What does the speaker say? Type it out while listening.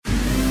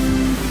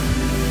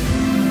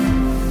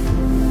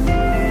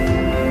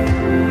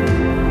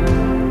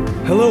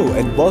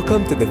and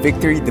welcome to the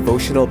Victory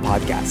Devotional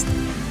Podcast.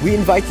 We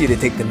invite you to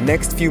take the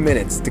next few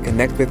minutes to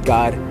connect with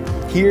God,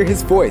 hear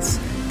His voice,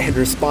 and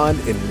respond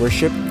in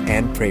worship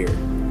and prayer.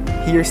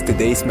 Here's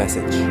today's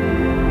message.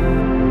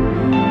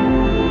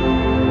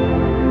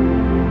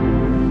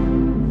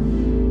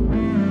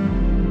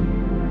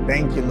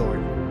 Thank you, Lord.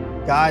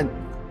 God,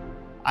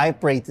 I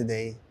pray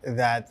today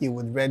that you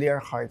would ready our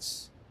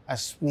hearts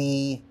as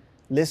we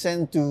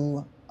listen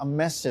to a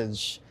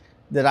message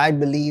that I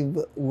believe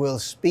will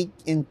speak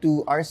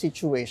into our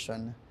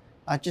situation,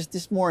 not just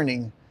this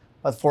morning,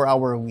 but for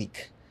our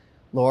week.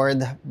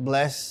 Lord,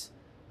 bless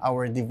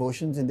our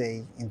devotion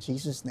today. In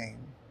Jesus' name,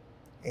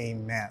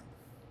 amen.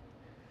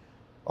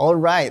 All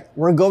right,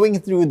 we're going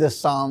through the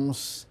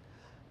Psalms,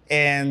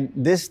 and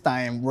this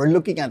time we're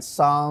looking at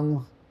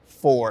Psalm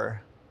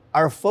 4.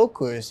 Our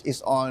focus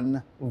is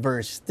on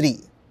verse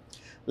 3.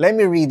 Let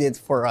me read it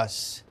for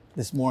us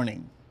this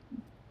morning.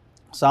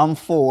 Psalm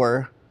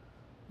 4,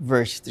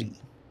 verse 3.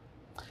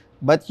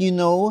 But you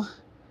know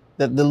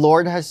that the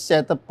Lord has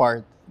set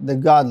apart the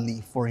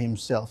godly for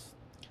Himself.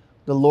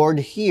 The Lord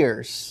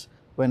hears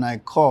when I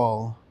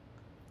call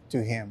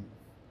to Him.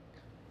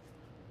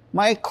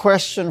 My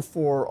question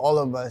for all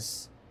of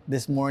us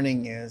this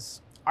morning is,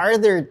 are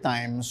there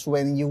times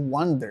when you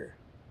wonder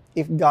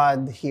if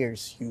God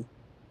hears you?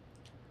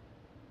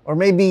 Or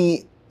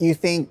maybe you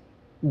think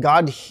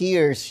God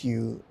hears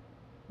you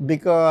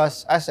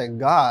because as a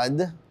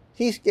God,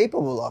 He's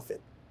capable of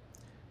it.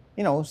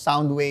 You know,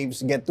 sound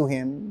waves get to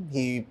Him.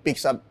 He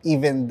picks up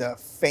even the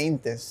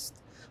faintest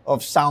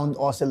of sound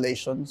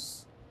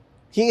oscillations.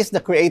 He is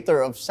the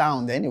creator of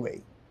sound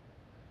anyway.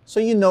 So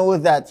you know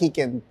that He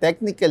can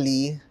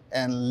technically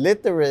and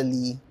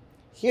literally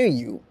hear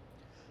you.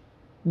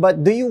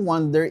 But do you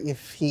wonder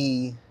if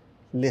He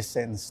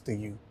listens to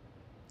you?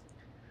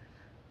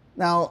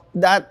 Now,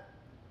 that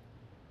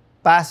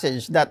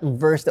passage, that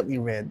verse that we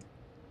read,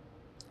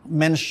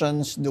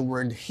 mentions the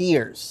word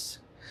hears.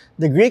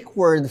 The Greek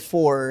word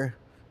for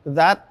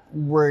that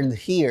word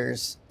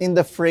hears in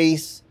the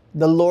phrase,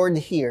 the Lord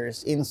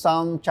hears, in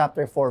Psalm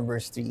chapter 4,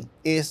 verse 3,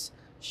 is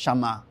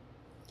shama.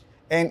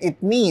 And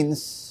it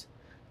means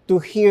to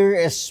hear,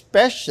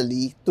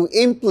 especially to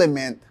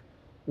implement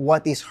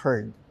what is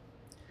heard.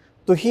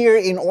 To hear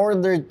in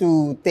order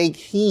to take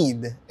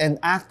heed and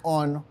act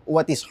on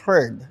what is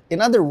heard.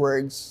 In other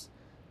words,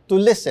 to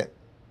listen.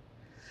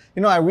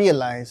 You know, I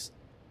realize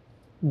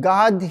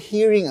God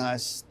hearing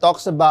us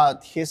talks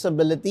about His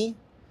ability,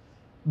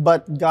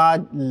 but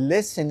God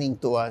listening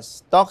to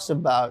us talks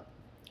about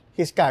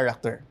His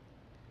character.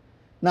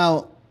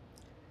 Now,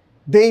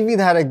 David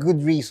had a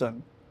good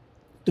reason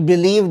to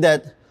believe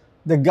that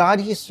the God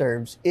he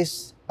serves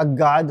is a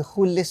God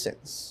who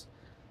listens,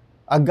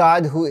 a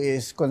God who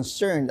is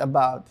concerned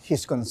about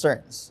his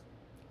concerns,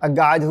 a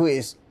God who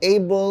is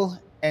able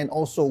and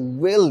also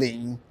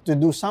willing to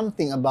do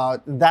something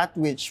about that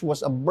which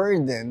was a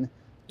burden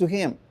to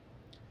him.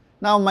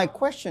 Now, my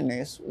question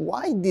is,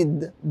 why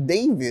did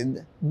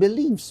David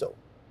believe so?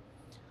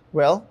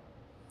 Well,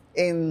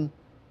 in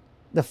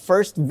the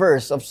first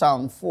verse of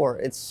Psalm 4,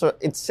 it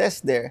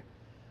says there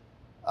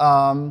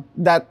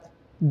that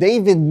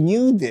David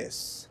knew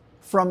this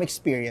from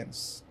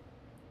experience.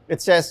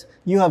 It says,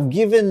 "You have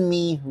given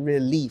me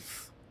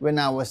relief when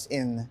I was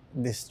in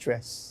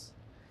distress."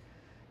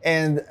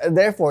 And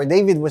therefore,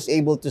 David was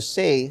able to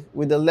say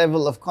with a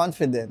level of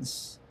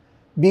confidence,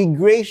 "Be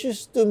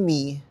gracious to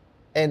me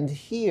and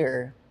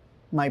hear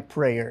my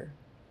prayer."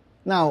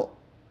 Now,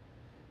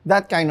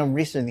 that kind of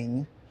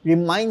reasoning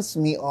reminds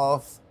me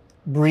of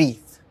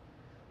Breathe,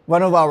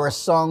 one of our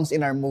songs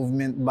in our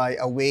movement by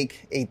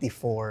Awake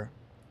 84.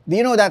 Do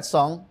you know that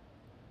song?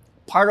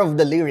 Part of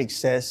the lyrics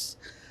says,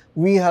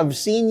 "We have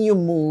seen you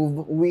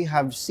move, we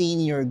have seen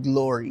your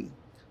glory.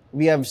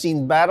 We have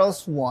seen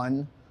battles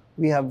won,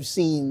 we have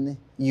seen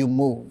you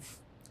move."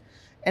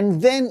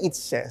 And then it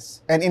says,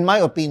 and in my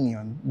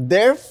opinion,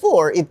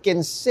 therefore it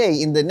can say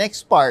in the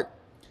next part,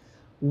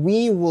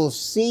 "We will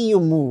see you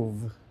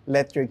move,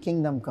 let your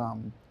kingdom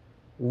come.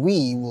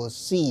 We will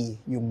see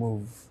you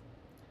move."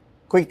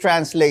 Quick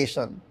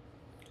translation.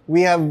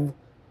 We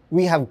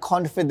have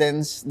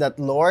confidence that,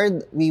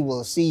 Lord, we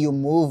will see you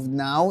move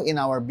now in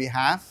our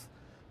behalf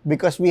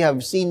because we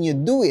have seen you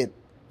do it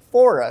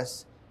for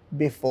us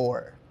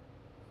before.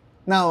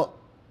 Now,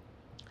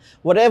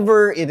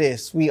 whatever it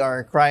is we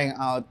are crying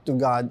out to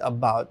God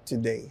about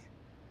today,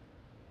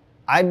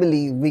 I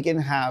believe we can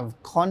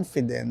have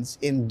confidence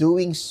in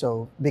doing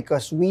so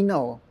because we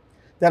know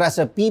that as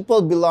a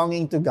people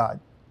belonging to God,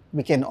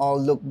 we can all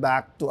look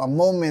back to a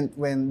moment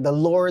when the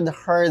Lord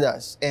heard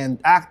us and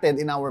acted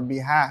in our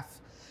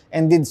behalf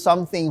and did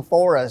something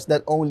for us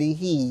that only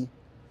He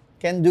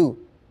can do.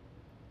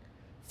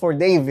 For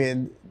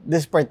David,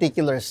 this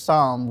particular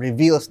psalm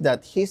reveals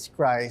that his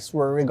cries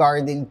were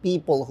regarding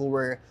people who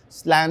were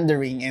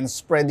slandering and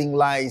spreading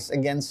lies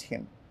against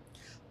him,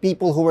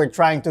 people who were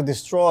trying to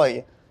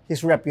destroy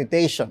his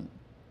reputation.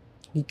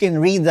 You can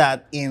read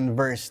that in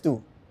verse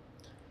 2.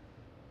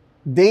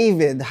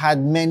 David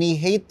had many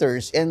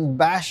haters and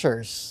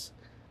bashers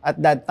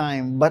at that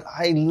time, but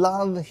I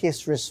love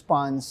his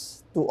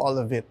response to all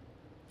of it.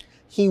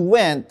 He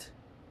went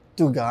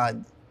to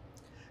God.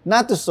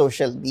 Not to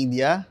social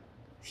media,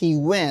 he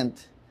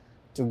went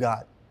to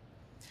God.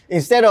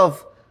 Instead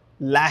of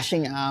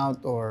lashing out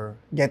or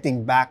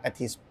getting back at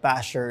his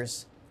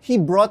pastors, he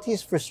brought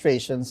his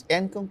frustrations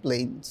and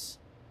complaints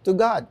to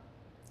God.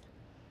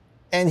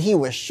 And he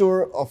was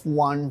sure of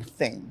one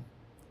thing.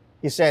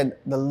 He said,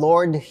 "The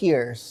Lord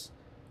hears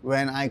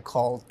when I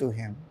call to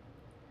him."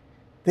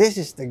 This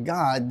is the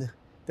God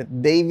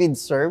that David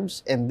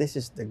serves, and this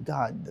is the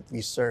God that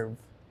we serve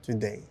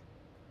today.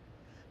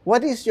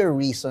 What is your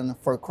reason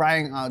for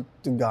crying out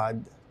to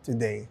God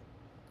today?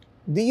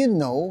 Do you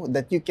know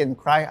that you can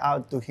cry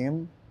out to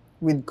him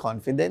with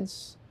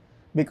confidence?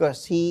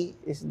 Because he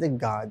is the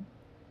God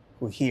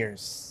who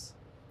hears.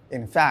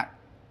 In fact,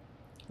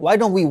 why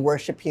don't we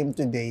worship him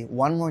today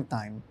one more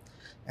time?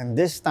 And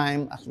this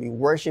time, as we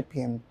worship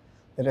him,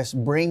 let us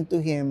bring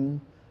to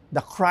him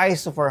the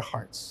cries of our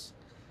hearts,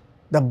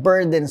 the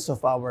burdens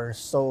of our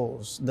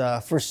souls,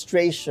 the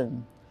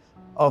frustration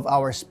of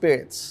our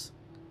spirits.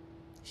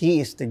 He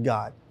is the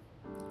God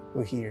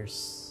who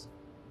hears.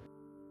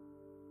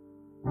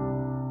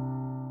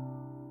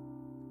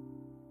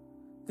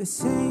 The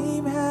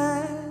same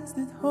hands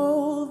that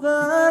hold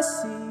the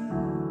sea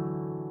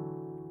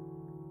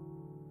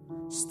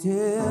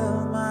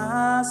still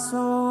my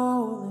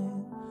soul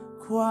and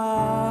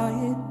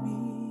quiet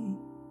me.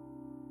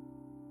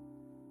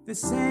 The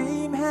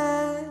same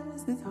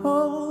hands that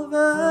hold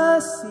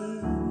the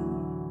sea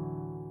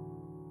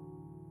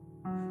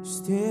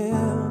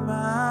still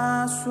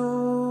my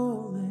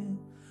soul and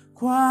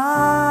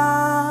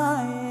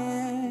quiet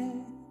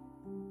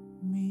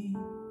me.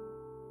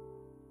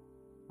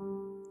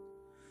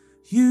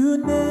 You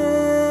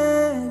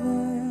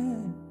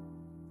never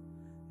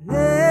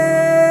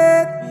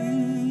let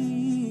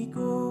me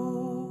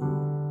go.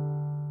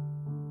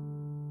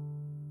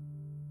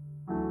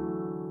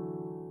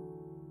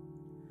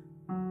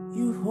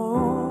 You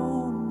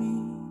hold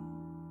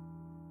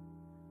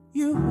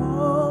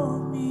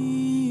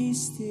me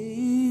still.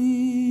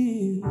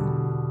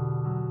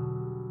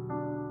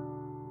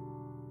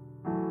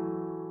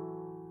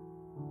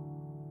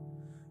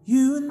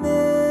 You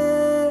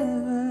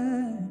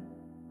never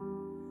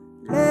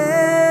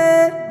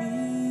let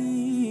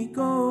me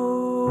go.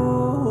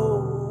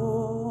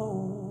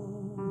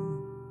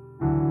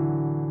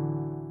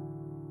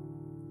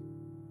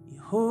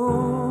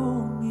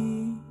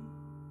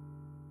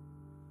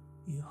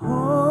 You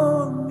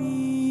hold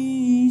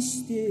me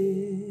still.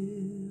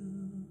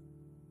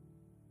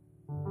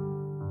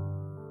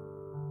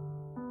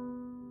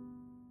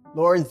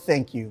 Lord,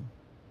 thank you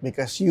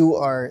because you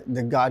are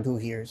the God who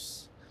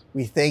hears.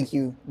 We thank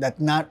you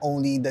that not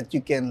only that you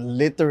can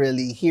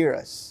literally hear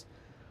us,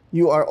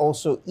 you are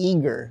also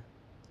eager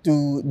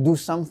to do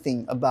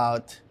something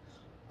about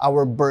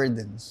our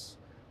burdens.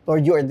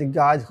 Lord, you are the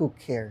God who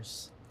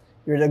cares.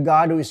 You're the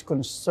God who is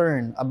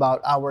concerned about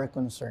our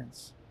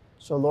concerns.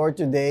 So Lord,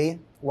 today,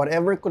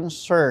 whatever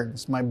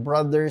concerns my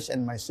brothers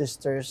and my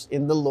sisters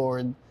in the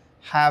Lord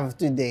have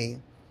today,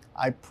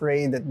 I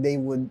pray that they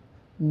would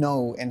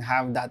know and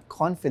have that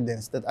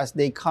confidence that as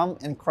they come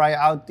and cry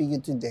out to you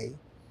today,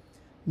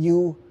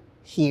 you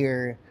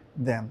hear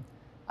them.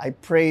 I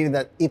pray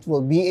that it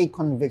will be a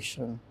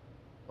conviction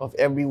of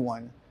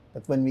everyone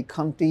that when we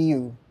come to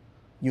you,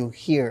 you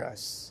hear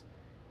us.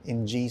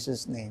 In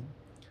Jesus' name,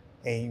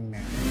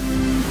 amen.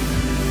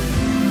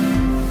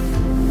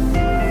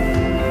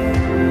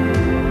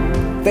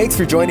 Thanks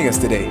for joining us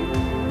today.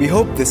 We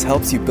hope this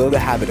helps you build a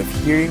habit of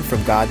hearing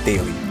from God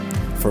daily.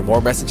 For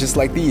more messages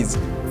like these,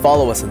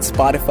 follow us on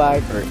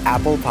Spotify or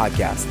Apple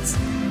Podcasts.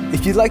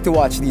 If you'd like to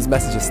watch these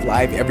messages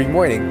live every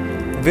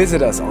morning,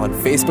 visit us on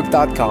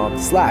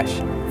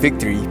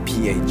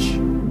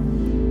facebook.com/victoryph.